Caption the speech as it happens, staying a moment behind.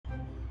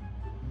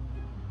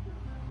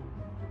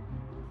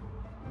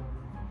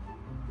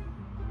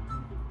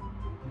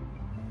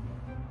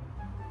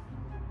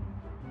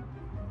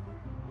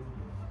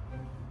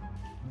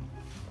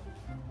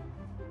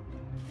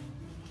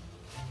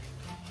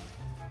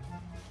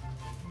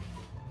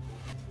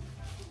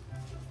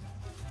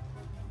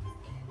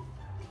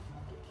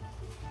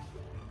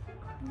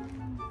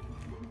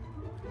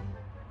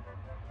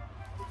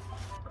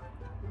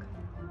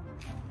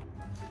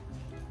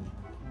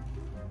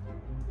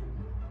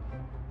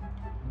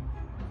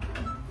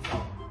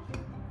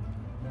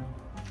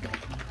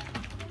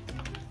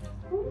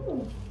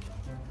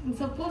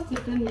supposed to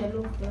turn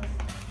yellow first.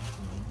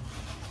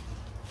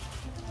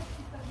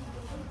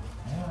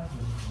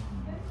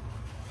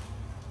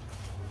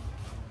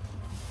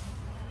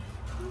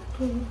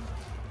 Okay.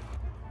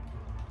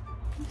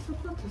 It's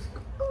supposed to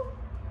go.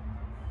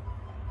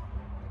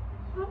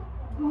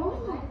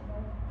 Oh.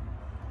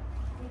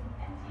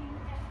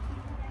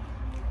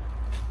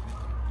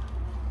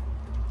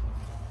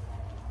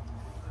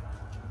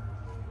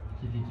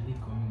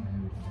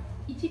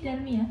 Ichi, tell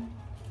me,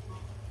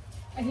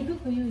 I can do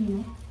for you, you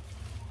know.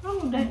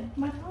 Oh, that,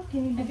 but how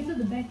can you I can do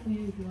the back for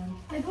you if you want.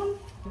 I don't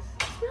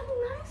smell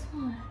nice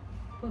one.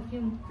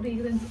 Perfume,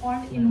 fragrance,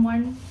 all in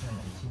one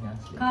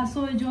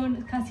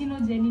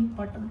carcinogenic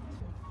bottle.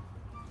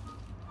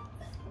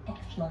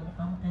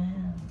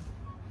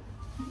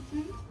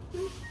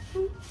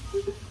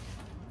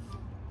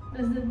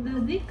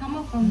 Does it come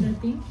up from the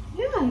thing?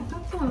 Yeah, it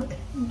comes out.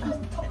 Oh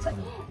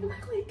my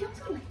god, it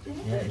comes out like that.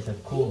 Yeah, it's a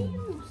comb.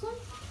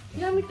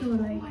 You want me to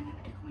like...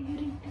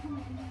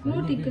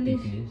 No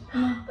ticklish.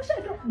 No. I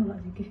don't know.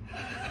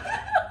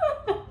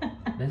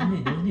 Doesn't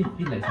it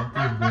feel like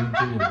something is going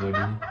through your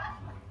body?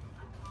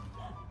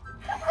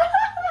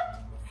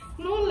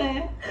 No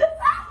leh.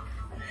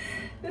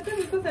 That's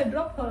because I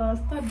dropped her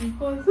stuff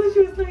before, so she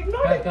was like, no,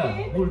 Kaka,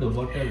 hold the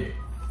bottle.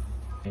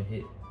 My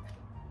head.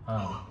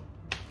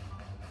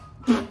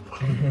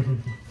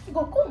 You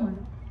got comb or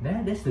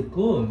not? That's the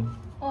comb.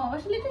 Oh,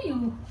 actually later you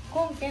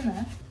comb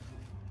can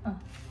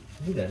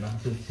Look at that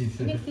nonsense.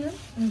 Can you feel?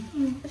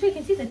 Actually you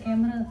can see the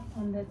camera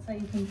on that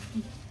side, you can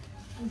see.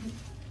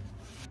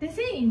 They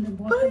say in the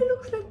bottom. But it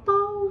looks like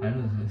pao. I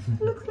know.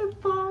 It looks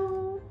like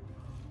pao.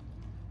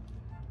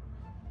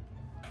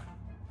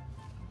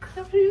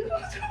 Don't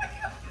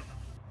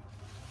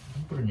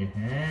put it in your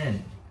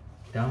hand.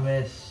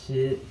 Dumbass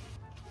shit.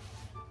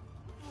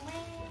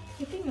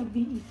 I think you're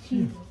being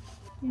itchy.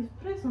 You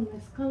press on my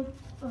scalp.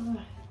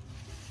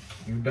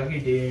 You dug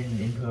it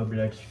into her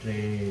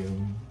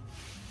bloodstream.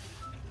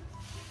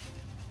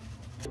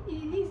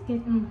 It is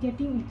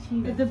getting itchy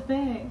at the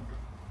back.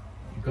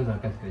 Because I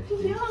got scratched.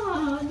 Yeah,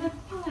 that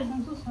part.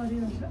 I'm so sorry.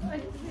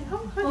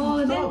 Oh,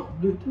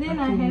 then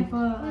I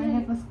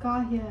have a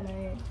scar here,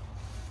 right?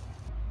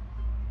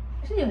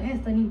 Actually your hair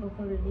is turning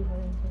purple already for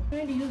them.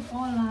 Trying to use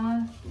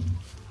all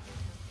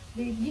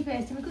they give an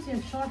estimate because you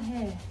have short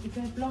hair. If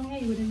you have long hair,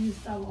 you would have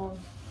used up all.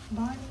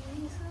 Barney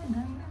is a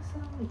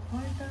dinosaur with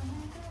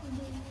ultimate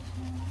combination.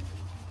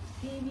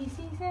 ABC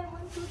said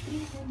 1, 2,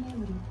 3 and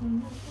everything.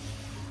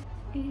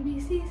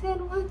 ABC said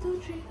 1, 2,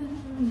 3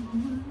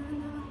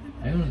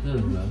 I don't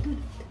know.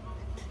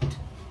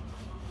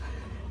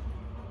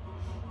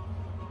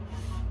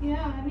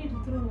 Yeah, I need to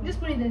throw. Just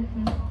put it there.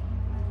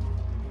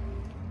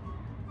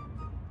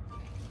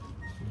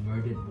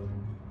 Murdered body.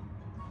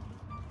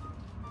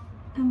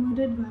 A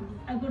murdered body.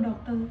 I go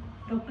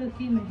doctor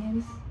clean my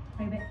hands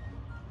like that.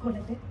 Go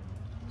like that.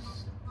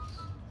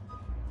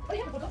 Oh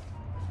yeah, photo.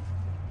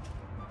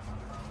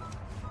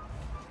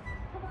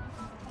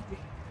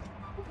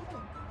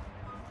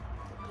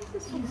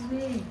 This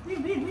way. Wait.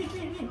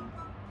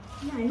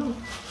 Yeah, I know.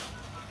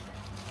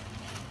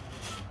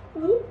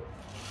 Ooh.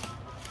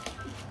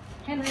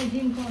 Hand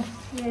hygiene course.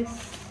 Yes.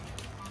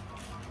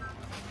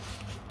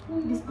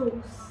 This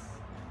goes.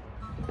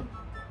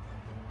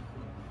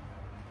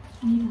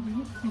 I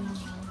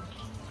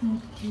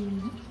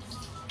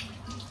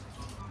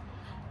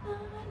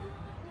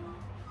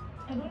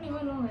don't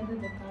even know whether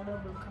the color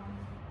will come.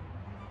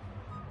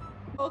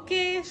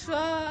 Okay,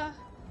 sure.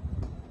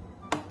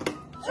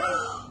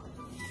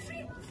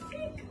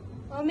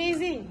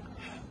 Amazing.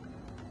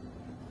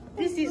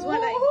 This is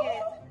what I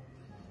get.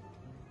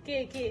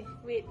 Okay,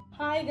 wait.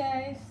 Hi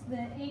guys, the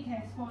egg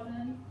has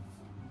fallen.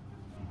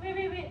 Wait,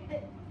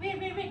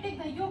 take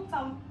the yolk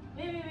some.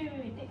 Wait,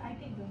 I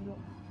take the yolk.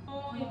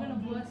 Oh, you're gonna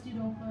burst it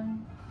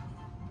open.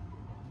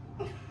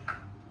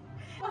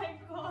 Oh my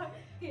god.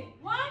 Okay,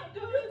 1, 2,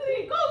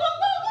 3, go!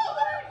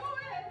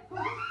 Put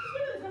it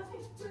in the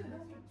dustbin.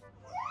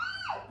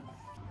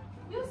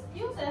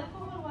 Use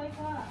alcohol wipe.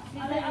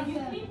 You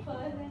clean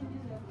first, then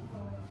use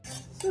alcohol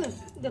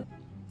wipe.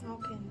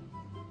 Okay.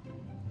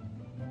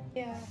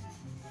 Yeah.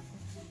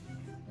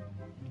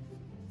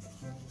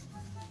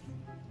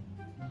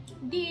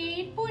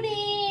 Date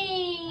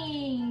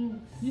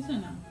pudding. This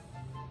one now.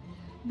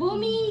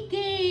 Boomy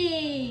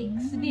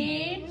cakes.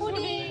 Date pudding.